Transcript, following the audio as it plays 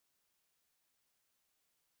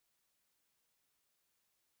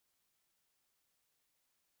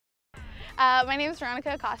My name is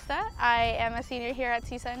Veronica Acosta. I am a senior here at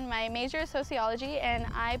CSUN. My major is sociology and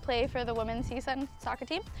I play for the women's CSUN soccer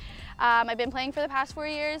team. I've been playing for the past 4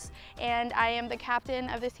 years and I am the captain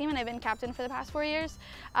of this team, and I've been captain for the past 4 years.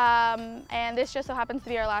 And this just so happens to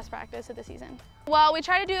be our last practice of the season. Well, we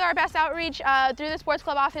try to do our best outreach through the sports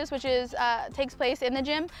club office, which takes place in the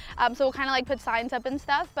gym. So we'll kind of like put signs up and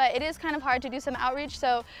stuff, but it is kind of hard to do some outreach.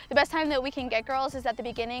 So the best time that we can get girls is at the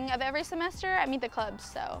beginning of every semester at Meet the Clubs.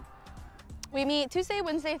 So we meet Tuesday,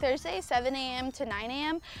 Wednesday, Thursday, 7 a.m. to 9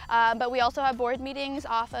 a.m. But we also have board meetings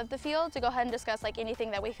off of the field to go ahead and discuss like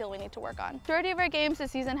anything that we feel we need to work on. The majority of our games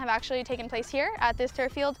this season have actually taken place here at this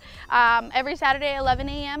turf field every Saturday, 11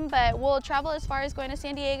 a.m. But we'll travel as far as going to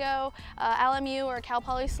San Diego, LMU, or Cal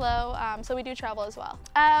Poly SLO. So we do travel as well.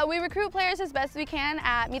 We recruit players as best we can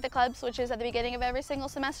at Meet the Clubs, which is at the beginning of every single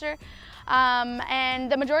semester.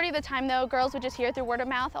 And the majority of the time, though, girls would just hear through word of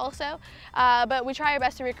mouth also. But we try our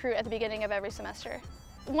best to recruit at the beginning of every semester.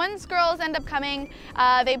 Once girls end up coming,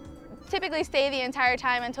 they typically stay the entire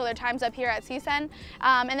time until their time's up here at CSUN.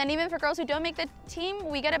 And then even for girls who don't make the team,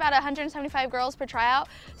 we get about 175 girls per tryout.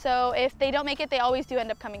 So if they don't make it, they always do end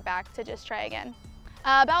up coming back to just try again.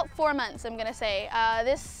 About 4 months, I'm gonna say.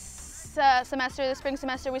 This semester, the spring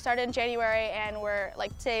semester, we started in January, and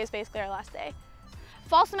today is basically our last day.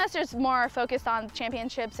 Fall semester is more focused on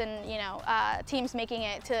championships and teams making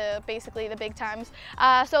it to basically the big times.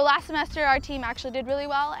 So last semester our team actually did really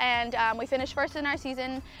well, and we finished first in our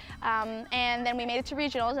season, and then we made it to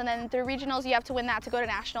regionals, and then through regionals you have to win that to go to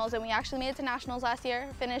nationals, and we actually made it to nationals last year,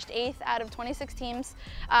 finished 8th out of 26 teams.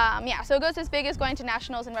 So it goes as big as going to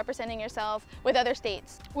nationals and representing yourself with other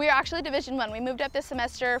states. We are actually Division I. We moved up this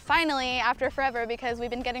semester finally after forever because we've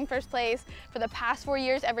been getting first place for the past 4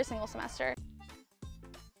 years every single semester.